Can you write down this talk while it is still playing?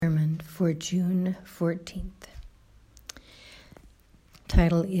for June 14th.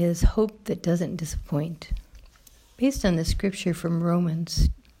 Title is Hope That Doesn't Disappoint. Based on the scripture from Romans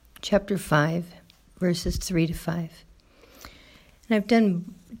chapter 5, verses 3 to 5. And I've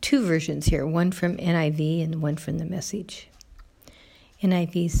done two versions here, one from NIV and one from the Message.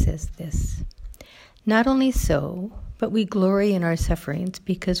 NIV says this: "Not only so, but we glory in our sufferings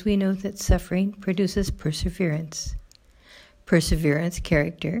because we know that suffering produces perseverance. Perseverance,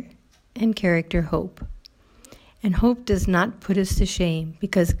 character, and character, hope. And hope does not put us to shame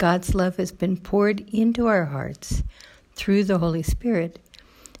because God's love has been poured into our hearts through the Holy Spirit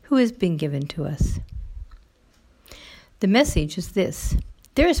who has been given to us." The message is this: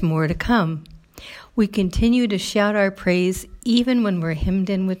 there is more to come. We continue to shout our praise even when we're hemmed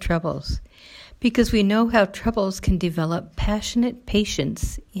in with troubles, because we know how troubles can develop passionate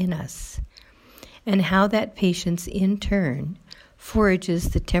patience in us, and how that patience in turn forges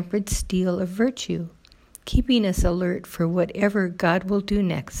the tempered steel of virtue, keeping us alert for whatever God will do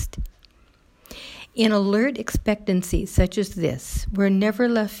next. In alert expectancy such as this, we're never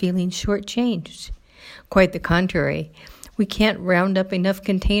left feeling shortchanged. Quite the contrary, we can't round up enough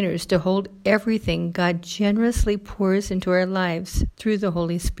containers to hold everything God generously pours into our lives through the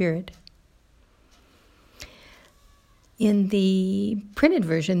Holy Spirit. In the printed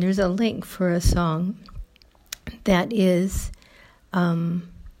version, there's a link for a song that is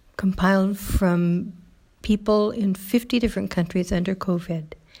compiled from people in 50 different countries under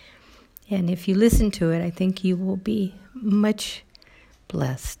COVID. And if you listen to it, I think you will be much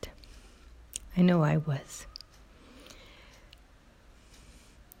blessed. I know I was.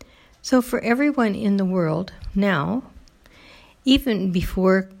 So for everyone in the world now, even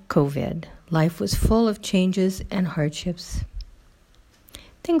before COVID, life was full of changes and hardships.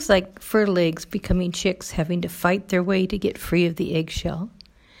 Things like fertile eggs becoming chicks, having to fight their way to get free of the eggshell.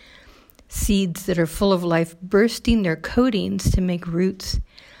 Seeds that are full of life bursting their coatings to make roots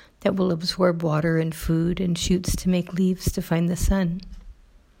that will absorb water and food, and shoots to make leaves to find the sun.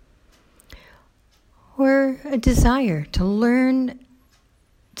 Or a desire to learn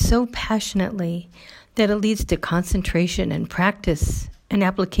so passionately that it leads to concentration and practice and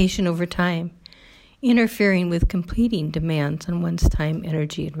application over time, interfering with completing demands on one's time,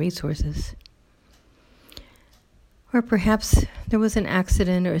 energy, and resources. Or perhaps there was an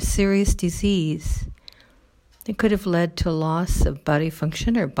accident or a serious disease that could have led to loss of body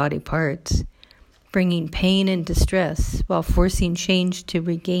function or body parts, bringing pain and distress while forcing change to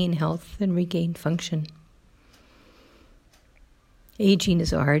regain health and regain function. Aging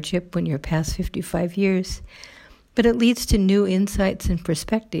is a hardship when you're past 55 years, but it leads to new insights and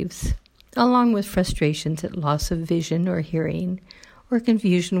perspectives, along with frustrations at loss of vision or hearing, or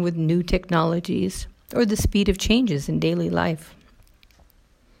confusion with new technologies, or the speed of changes in daily life.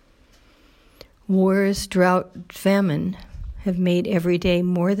 Wars, drought, famine have made every day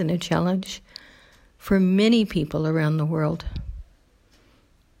more than a challenge for many people around the world.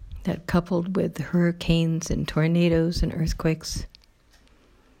 That coupled with hurricanes and tornadoes and earthquakes.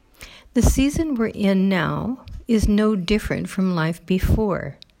 The season we're in now is no different from life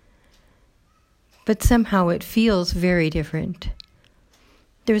before, but somehow it feels very different.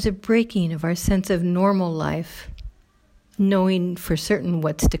 There's a breaking of our sense of normal life, knowing for certain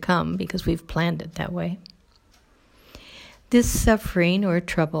what's to come because we've planned it that way. This suffering or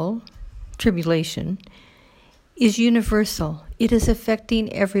trouble, tribulation, is universal. It is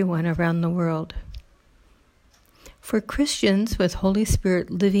affecting everyone around the world. For Christians with Holy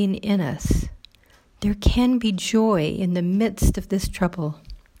Spirit living in us, there can be joy in the midst of this trouble.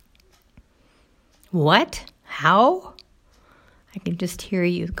 What? How? I can just hear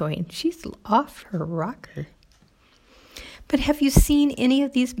you going, she's off her rocker. But have you seen any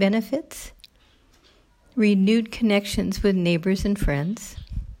of these benefits? Renewed connections with neighbors and friends,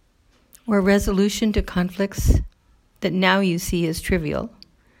 or resolution to conflicts that now you see as trivial,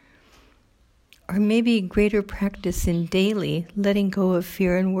 or maybe greater practice in daily letting go of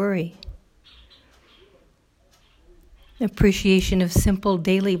fear and worry. Appreciation of simple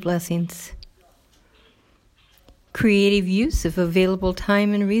daily blessings. Creative use of available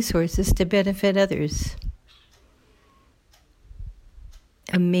time and resources to benefit others.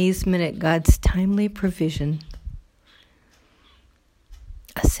 Amazement at God's timely provision.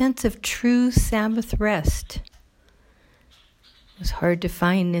 A sense of true Sabbath rest. It was hard to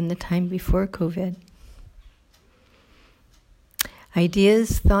find in the time before COVID.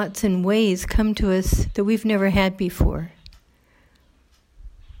 Ideas, thoughts, and ways come to us that we've never had before.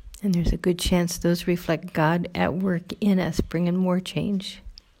 And there's a good chance those reflect God at work in us, bringing more change.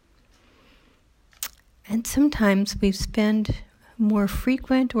 And sometimes we spend more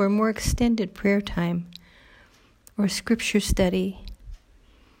frequent or more extended prayer time or scripture study,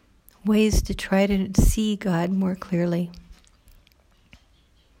 ways to try to see God more clearly.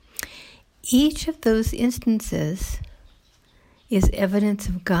 Each of those instances is evidence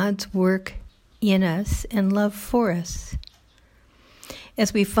of God's work in us and love for us.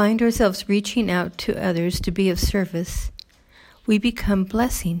 As we find ourselves reaching out to others to be of service, we become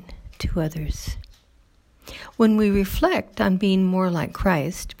blessing to others. When we reflect on being more like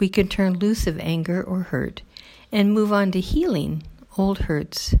Christ, we can turn loose of anger or hurt and move on to healing old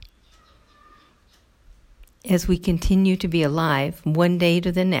hurts. As we continue to be alive one day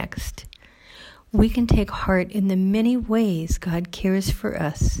to the next, we can take heart in the many ways God cares for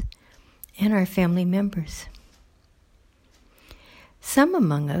us and our family members. Some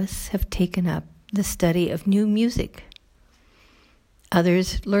among us have taken up the study of new music,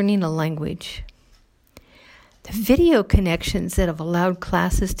 others learning a language. The video connections that have allowed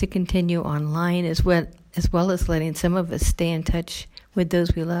classes to continue online as well as letting some of us stay in touch with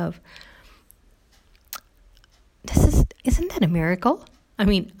those we love. Isn't that a miracle? I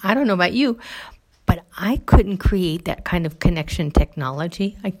mean, I don't know about you, but I couldn't create that kind of connection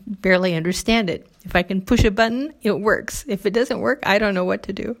technology. I barely understand it. If I can push a button, it works. If it doesn't work, I don't know what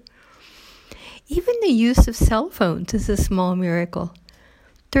to do. Even the use of cell phones is a small miracle.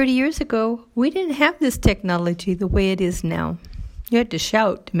 30 years ago, we didn't have this technology the way it is now. You had to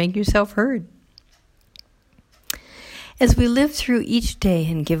shout to make yourself heard. As we live through each day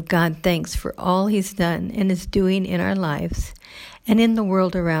and give God thanks for all He's done and is doing in our lives and in the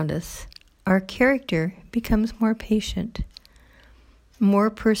world around us, our character becomes more patient, more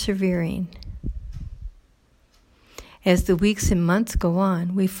persevering. As the weeks and months go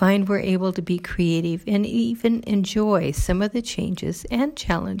on, we find we're able to be creative and even enjoy some of the changes and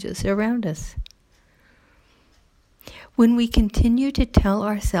challenges around us. When we continue to tell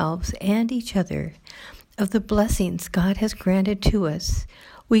ourselves and each other of the blessings God has granted to us,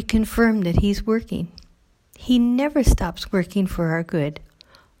 we confirm that He's working. He never stops working for our good,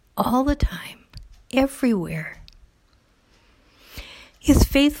 all the time, everywhere. His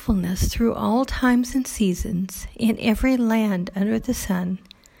faithfulness through all times and seasons, in every land under the sun,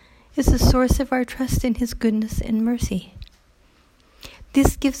 is the source of our trust in His goodness and mercy.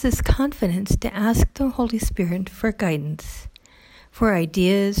 This gives us confidence to ask the Holy Spirit for guidance, for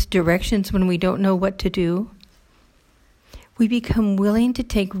ideas, directions when we don't know what to do. We become willing to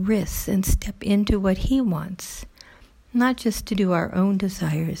take risks and step into what He wants, not just to do our own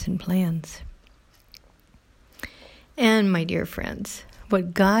desires and plans. And my dear friends,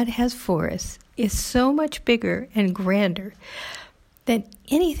 what God has for us is so much bigger and grander than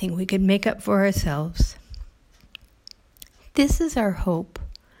anything we could make up for ourselves. This is our hope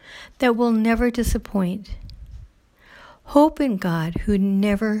that will never disappoint. Hope in God who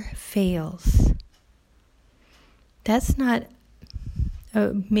never fails. That's not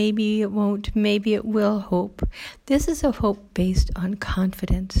maybe it won't, maybe it will hope. This is a hope based on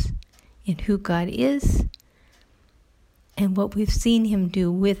confidence in who God is and what we've seen Him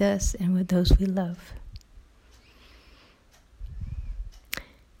do with us and with those we love.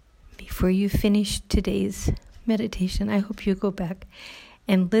 Before you finish today's meditation, I hope you go back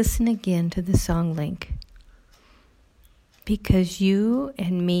and listen again to the song link. Because you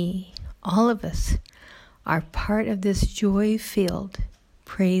and me, all of us, are part of this joy-filled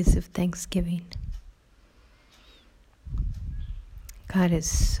praise of thanksgiving. God is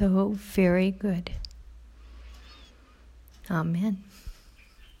so very good. Amen.